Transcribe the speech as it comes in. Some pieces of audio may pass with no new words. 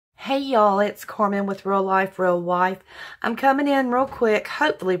Hey y'all, it's Carmen with Real Life, Real Wife. I'm coming in real quick,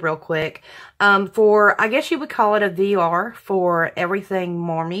 hopefully real quick, for, I guess you would call it a VR for Everything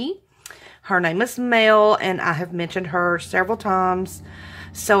Marmie. Her name is Mel, and I have mentioned her several times,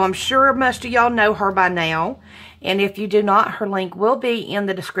 so I'm sure most of y'all know her by now. And if you do not, her link will be in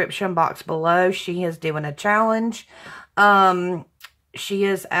the description box below. She is doing a challenge. She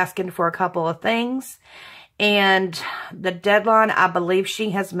is asking for a couple of things. And the deadline, I believe she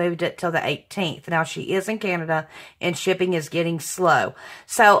has moved it till the 18th. Now, she is in Canada, and shipping is getting slow.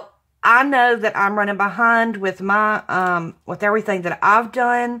 So, I know that I'm running behind with my, with everything that I've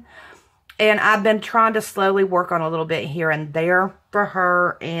done. And I've been trying to slowly work on a little bit here and there for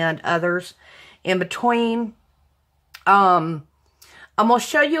her and others in between. I'm going to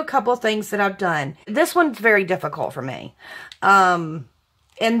show you a couple of things that I've done. This one's very difficult for me. And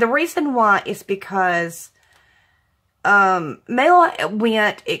the reason why is because Mel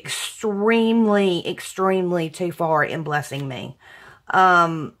went extremely too far in blessing me.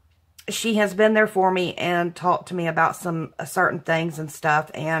 She has been there for me and talked to me about some certain things and stuff.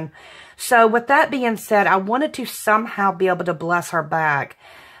 And so with that being said, I wanted to somehow be able to bless her back.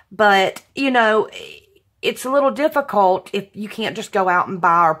 But, you know, it's a little difficult if you can't just go out and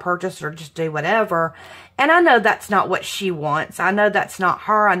buy or purchase or just do whatever. And I know that's not what she wants. I know that's not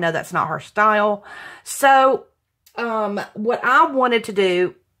her. I know that's not her style. So, what I wanted to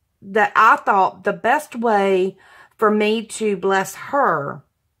do, that I thought the best way for me to bless her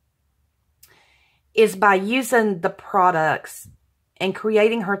is by using the products and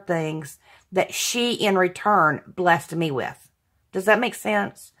creating her things that she in return blessed me with. Does that make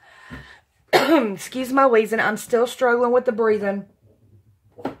sense? Excuse my wheezing. I'm still struggling with the breathing.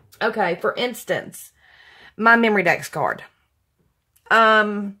 Okay, for instance, my memory dex card.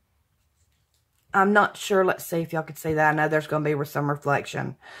 I'm not sure. Let's see if y'all can see that. I know there's going to be some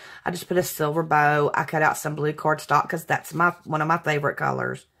reflection. I just put a silver bow. I cut out some blue cardstock because that's one of my favorite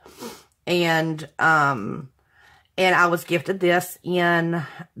colors. And I was gifted this in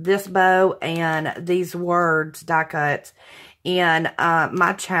this bow and these words die cut in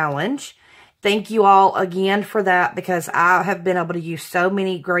my challenge. Thank you all again for that, because I have been able to use so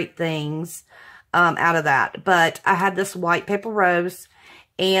many great things out of that. But I had this white paper rose,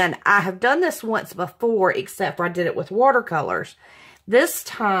 and I have done this once before, except for I did it with watercolors. This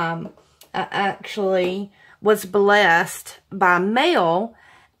time, I actually was blessed by Mel,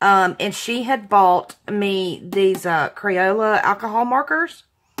 and she had bought me these Crayola alcohol markers.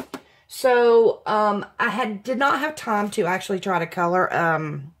 So, I did not have time to actually try to color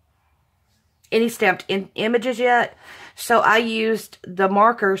any stamped images yet. So, I used the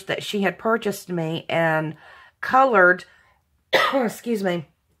markers that she had purchased me and colored, excuse me,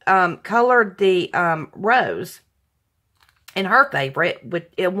 colored the rose in her favorite,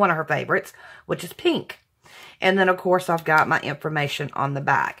 one of her favorites, which is pink. And then, of course, I've got my information on the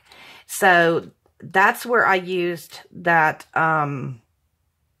back. So, that's where I used that,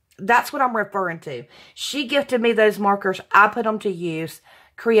 that's what I'm referring to. She gifted me those markers. I put them to use,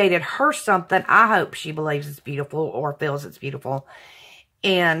 created her something I hope she believes is beautiful or feels it's beautiful.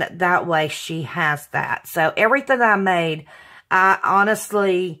 And that way she has that. So, everything that I made, I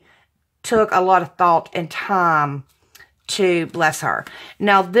honestly took a lot of thought and time to bless her.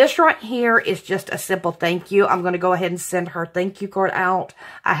 Now, this right here is just a simple thank you. I'm going to go ahead and send her thank you card out.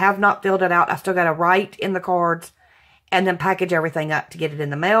 I have not filled it out. I still got to write in the cards and then package everything up to get it in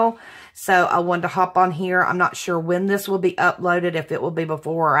the mail. So, I wanted to hop on here. I'm not sure when this will be uploaded, if it will be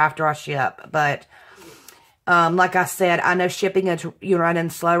before or after I ship. But, like I said, I know shipping is running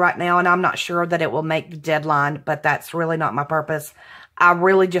slow right now, and I'm not sure that it will make the deadline, but that's really not my purpose. I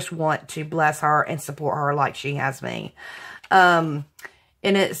really just want to bless her and support her like she has me. And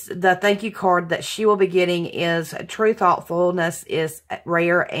it's the thank you card that she will be getting is true thoughtfulness is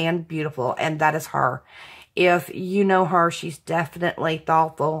rare and beautiful, and that is her. If you know her, she's definitely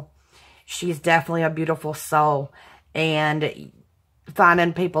thoughtful. She's definitely a beautiful soul, and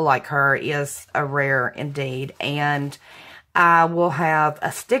finding people like her is a rare indeed. And I will have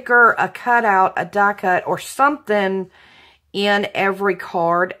a sticker, a cutout, a die cut, or something in every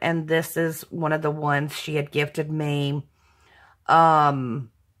card. And this is one of the ones she had gifted me,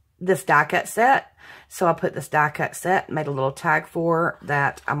 this die cut set. So I put this die cut set, made a little tag for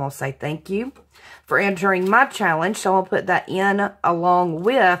that. I'm going to say thank you for entering my challenge. So I'll put that in along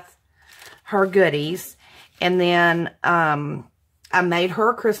with her goodies. And then, I made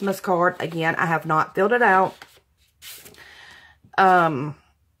her a Christmas card. Again, I have not filled it out.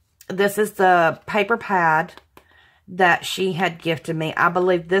 This is the paper pad that she had gifted me. I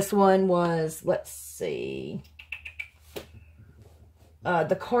believe this one was, let's see.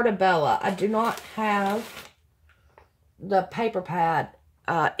 the Cartabella. I do not have the paper pad.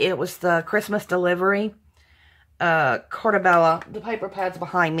 It was the Christmas delivery. Cartabella. The paper pad's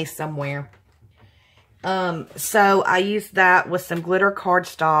behind me somewhere. So I used that with some glitter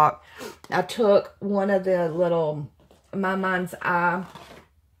cardstock. I took one of the little My Mind's Eye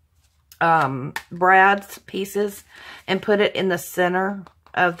Brad's pieces and put it in the center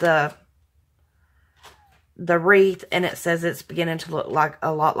of the wreath, and it says it's beginning to look like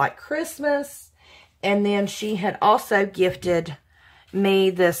a lot like Christmas. And then she had also gifted me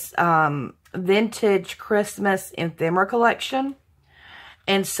this vintage Christmas ephemera collection.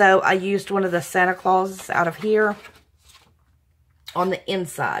 And so I used one of the Santa Clauses out of here on the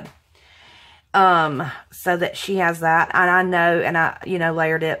inside. So that she has that. And I know, and I,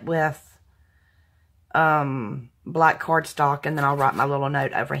 layered it with black cardstock. And then I'll write my little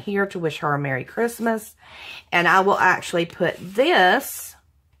note over here to wish her a Merry Christmas. And I will actually put this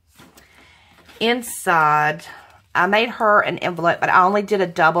inside. I made her an envelope, but I only did a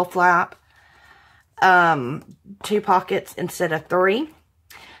double flap. 2 pockets instead of 3.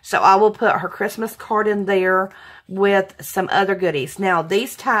 So I will put her Christmas card in there with some other goodies. Now,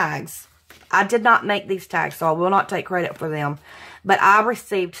 these tags, I did not make these tags, so I will not take credit for them. But I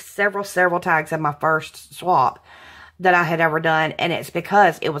received several tags in my first swap that I had ever done, and it's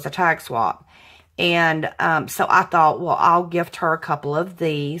because it was a tag swap. And so I thought, well, I'll gift her a couple of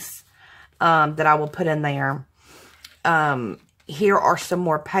these that I will put in there. Here are some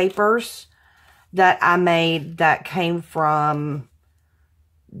more papers that I made that came from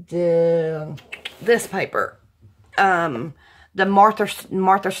this paper. The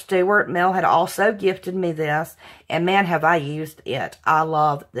Martha Stewart, Mel had also gifted me this, and man, have I used it. I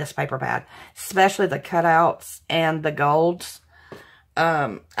love this paper pad, especially the cutouts and the golds.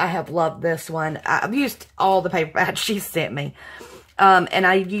 I have loved this one. I've used all the paper pads she sent me. And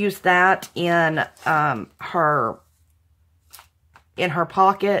I used that in her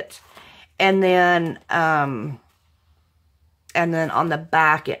pocket. And then on the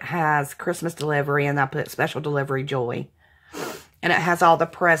back it has Christmas delivery, and I put special delivery Joy. And it has all the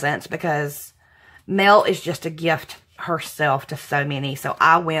presents because Mel is just a gift herself to so many. So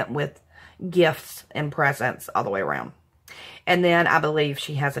I went with gifts and presents all the way around. And then I believe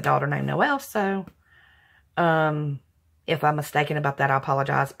she has a daughter named Noelle. So if I'm mistaken about that, I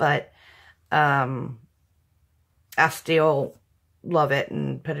apologize. But I still love it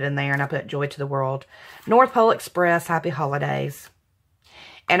and put it in there. And I put Joy to the World. North Pole Express, Happy Holidays.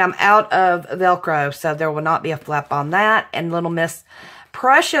 And I'm out of Velcro, so there will not be a flap on that. And Little Miss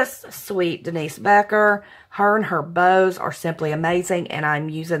Precious Sweet Denise Becker. Her and her bows are simply amazing, and I'm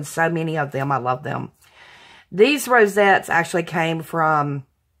using so many of them. I love them. These rosettes actually came from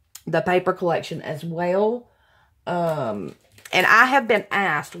the paper collection as well. And I have been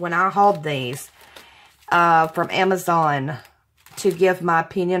asked when I hauled these from Amazon to give my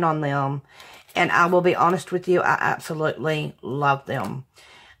opinion on them. And I will be honest with you, I absolutely love them.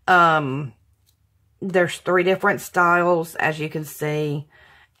 There's 3 different styles, as you can see,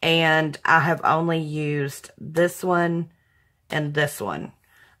 and I have only used this one and this one.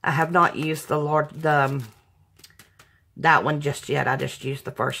 I have not used that one just yet. I just used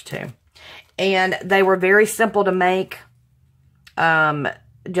the first 2, and they were very simple to make,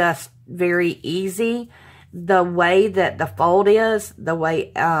 just very easy. The way that the fold is, the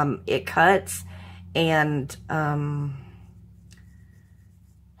way it cuts, and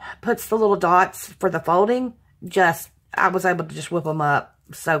puts the little dots for the folding, I was able to just whip them up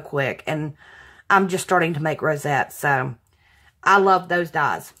so quick. And I'm just starting to make rosettes, so I love those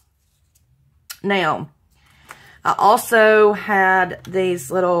dies. Now, I also had these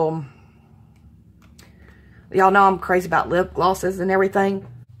little, y'all know I'm crazy about lip glosses and everything.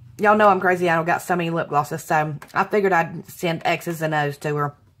 Y'all know I'm crazy. I got so many lip glosses, so I figured I'd send X's and O's to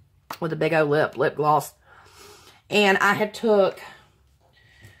her with a big old lip gloss. And I had took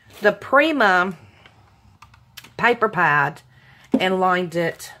the Prima paper pad and lined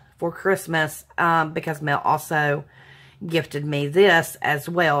it for Christmas because Mel also gifted me this as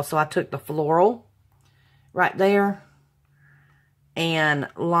well. So I took the floral right there and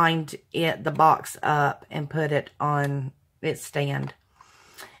lined the box up and put it on its stand.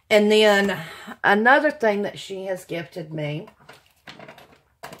 And then another thing that she has gifted me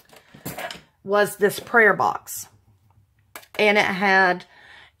was this prayer box. And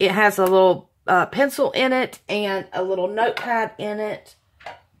it has a little pencil in it and a little notepad in it.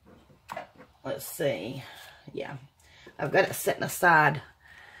 Let's see. Yeah. I've got it sitting aside.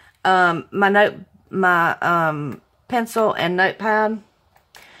 My pencil and notepad.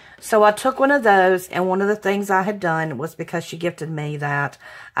 So I took one of those, and one of the things I had done was, because she gifted me that,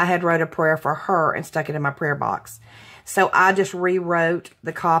 I had wrote a prayer for her and stuck it in my prayer box. So I just rewrote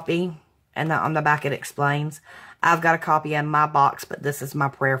the copy, and on the back it explains. I've got a copy in my box, but this is my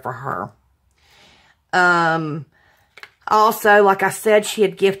prayer for her. Also, like I said, she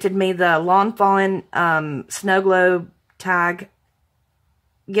had gifted me the Lawn Fawn Snow Globe Tag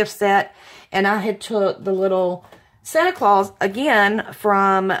gift set, and I had took the little Santa Claus, again,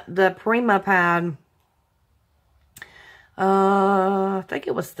 from the Prima pad. I think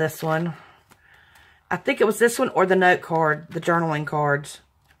it was this one. I think it was this one or the note card, the journaling cards.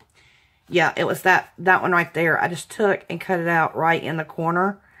 Yeah, it was that one right there. I just took and cut it out right in the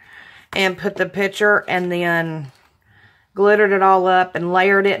corner and put the picture, and then glittered it all up and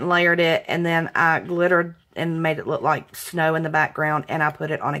layered it, and then I glittered and made it look like snow in the background, and I put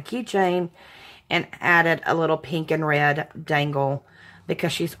it on a keychain and added a little pink and red dangle,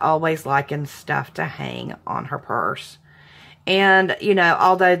 because she's always liking stuff to hang on her purse. And, you know,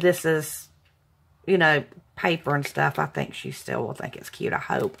 although this is, you know, paper and stuff, I think she still will think it's cute, I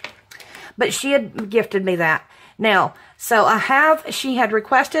hope. But she had gifted me that. Now, so she had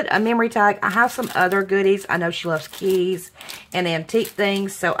requested a memory tag. I have some other goodies. I know she loves keys and antique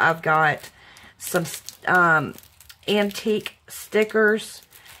things, so I've got some antique stickers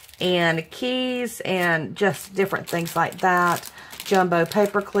and keys and just different things like that. Jumbo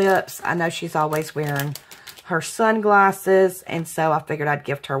paper clips. I know she's always wearing her sunglasses, and so I figured I'd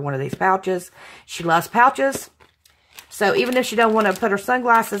gift her one of these pouches. She loves pouches, so even if she don't want to put her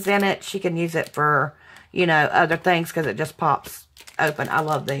sunglasses in it, she can use it for, you know, other things, because it just pops open. I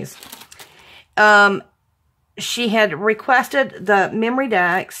love these. She had requested the memory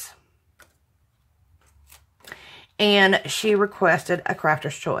decks, and she requested a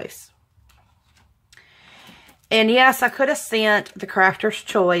Crafter's Choice. And yes, I could have sent the Crafter's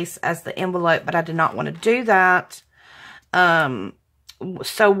Choice as the envelope, but I did not want to do that.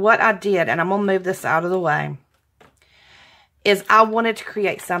 So what I did, and I'm going to move this out of the way, is I wanted to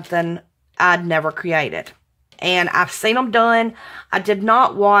create something I'd never created. And I've seen them done. I did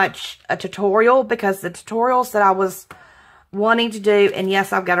not watch a tutorial, because the tutorials that I was wanting to do, and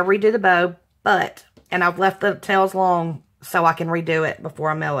yes, I've got to redo the bow, and I've left the tails long so I can redo it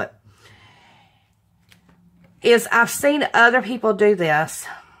before I mill it, is I've seen other people do this,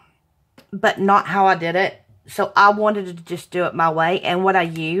 but not how I did it. So I wanted to just do it my way. And what I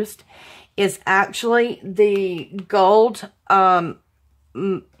used is actually the gold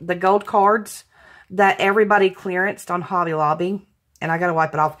cards that everybody clearanced on Hobby Lobby. And I got to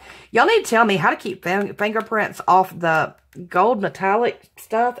wipe it off. Y'all need to tell me how to keep fingerprints off the gold metallic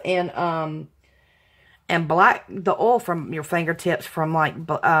stuff and black, the oil from your fingertips from, like,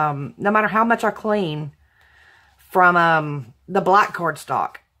 no matter how much I clean from the black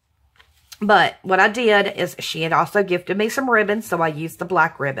cardstock. But what I did is she had also gifted me some ribbons, so I used the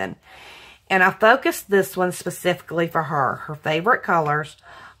black ribbon. And I focused this one specifically for her. Her favorite colors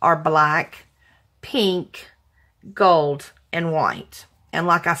are black, pink, gold, and white. And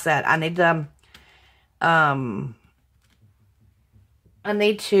like I said, I need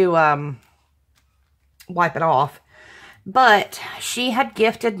to wipe it off. But she had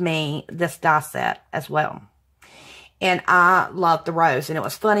gifted me this die set as well. And I love the rose. And it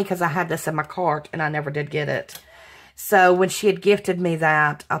was funny because I had this in my cart and I never did get it. So when she had gifted me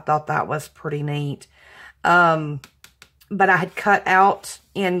that, I thought that was pretty neat. But I had cut out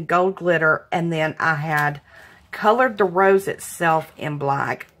in gold glitter, and then I had colored the rose itself in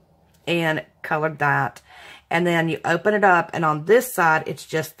black and colored that. And then you open it up, and on this side, it's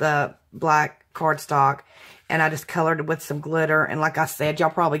just the black cardstock. And I just colored it with some glitter. And like I said, y'all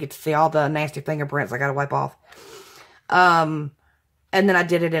probably get to see all the nasty fingerprints I got to wipe off. And then I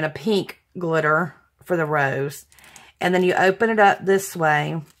did it in a pink glitter for the rose. And then you open it up this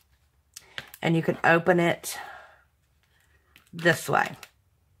way. And you can open it this way.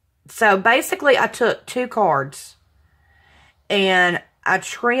 So basically I took 2 cards. And I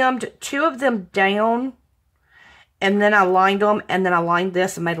trimmed 2 of them down. And then I lined them. And then I lined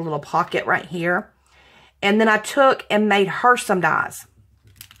this and made a little pocket right here. And then I took and made her some dies.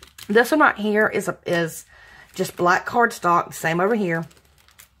 This one right here is just black cardstock. Same over here.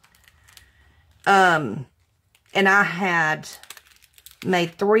 And I had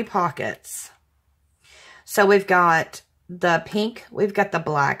made 3 pockets. So we've got the pink, we've got the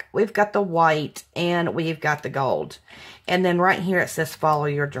black, we've got the white, and we've got the gold. And then right here it says follow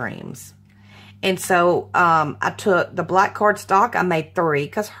your dreams. And so I took the black cardstock. I made 3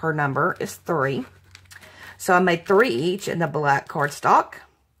 because her number is 3. So I made 3 each in the black cardstock.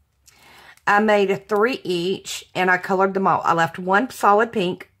 I made 3 each, and I colored them all. I left 1 solid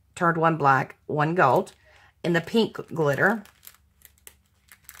pink turned one black, one gold, and the pink glitter.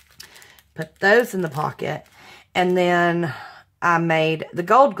 Put those in the pocket. And then I made the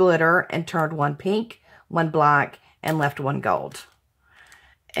gold glitter and turned one pink, one black, and left one gold.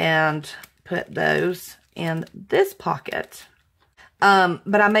 And put those in this pocket.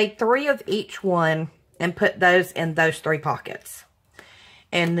 But I made 3 of each one and put those in those 3 pockets.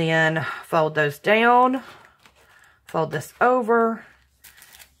 And then fold those down, fold this over,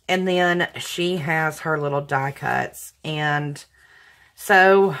 and then she has her little die cuts. And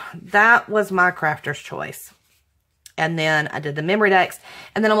so that was my crafter's choice. And then I did the memory decks.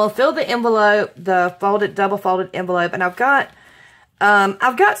 And then I'm going to fill the envelope, the folded, double folded envelope. And I've got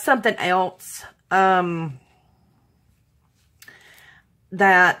something else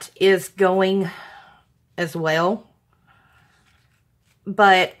that is going as well.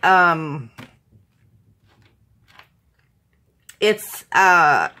 But it's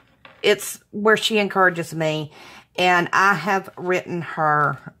where she encourages me, and I have written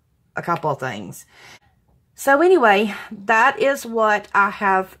her a couple of things. So anyway, that is what I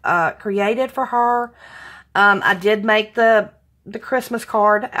have created for her. I did make the Christmas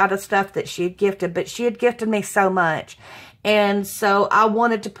card out of stuff that she had gifted, but she had gifted me so much, and so I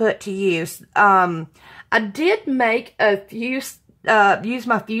wanted to put to use. I did make a fuse, use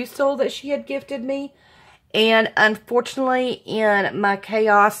my fuse tool that she had gifted me, and unfortunately, in my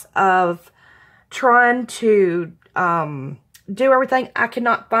chaos of trying to do everything, I could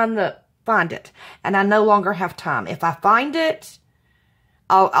not find it, and I no longer have time. If I find it,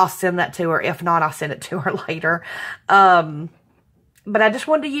 I'll send that to her. If not, I'll send it to her later. But I just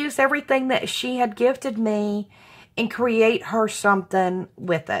wanted to use everything that she had gifted me and create her something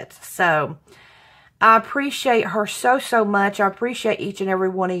with it. So I appreciate her so, so much. I appreciate each and every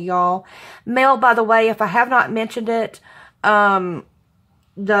one of y'all. Mel, by the way, if I have not mentioned it, my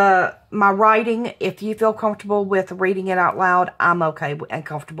writing, if you feel comfortable with reading it out loud, I'm okay and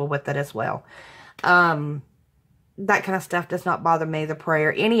comfortable with it as well. That kind of stuff does not bother me. The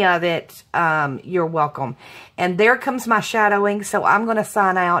prayer, any of it, you're welcome. And there comes my shadowing, so I'm going to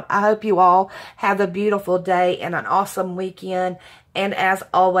sign out. I hope you all have a beautiful day and an awesome weekend. And as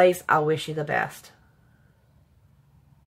always, I wish you the best.